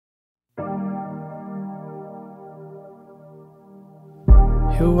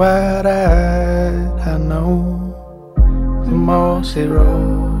you're wide-eyed, I know. The more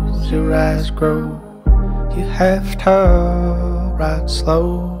zeros your eyes grow, you have to ride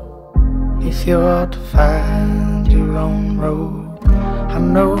slow if you're to find your own road. I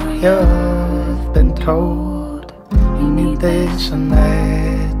know you've been told you need this and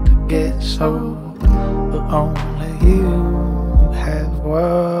that to get sold, but only you have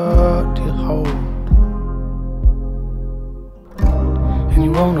what you hold. And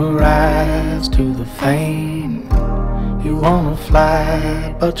you wanna rise to the fame, you wanna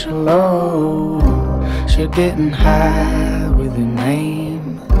fly but you're low, so you're getting high with your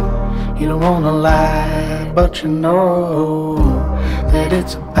name. You don't wanna lie but you know that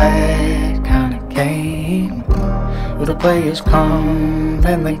it's a bad kind of game, where the players come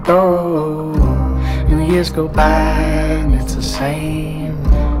and they go, and the years go by and it's the same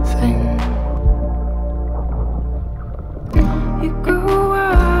thing. You go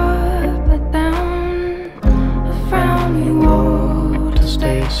up and down, a frown you wore to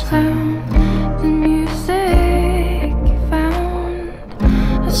stay sound. The music you found,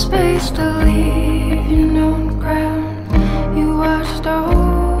 a space to leave your known ground. You watched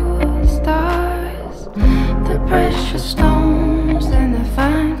all the stars, the precious stones and the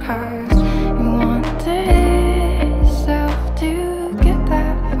fine cars. You wanted yourself to get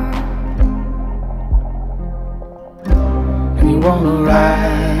that far. And you wanna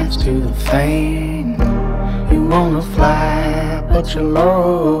rise to the fame, you wanna fly but you're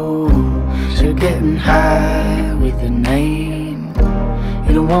low, so you're getting high with your name.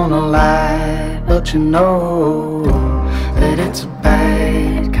 You don't wanna lie but you know that it's a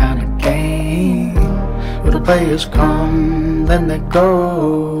bad kind of game, where the players come then they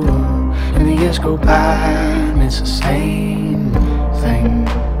go, and the years go by and it's the same thing.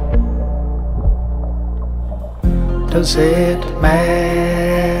 Does it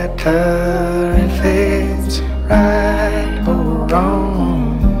matter if it's right or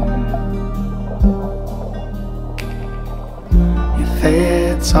wrong? If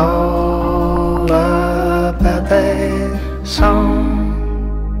it's all about that song?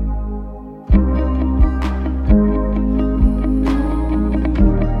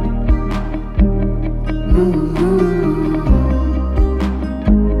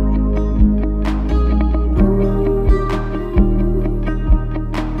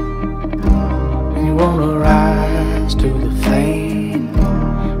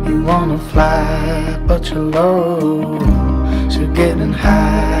 Fly, but you're low, so you're getting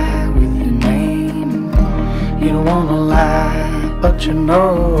high with your name. You don't wanna lie, but you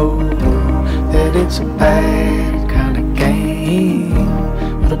know that it's a bad kind of game,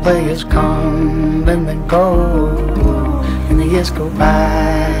 where the players come, then they go, and the years go by,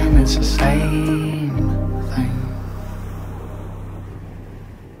 and it's the same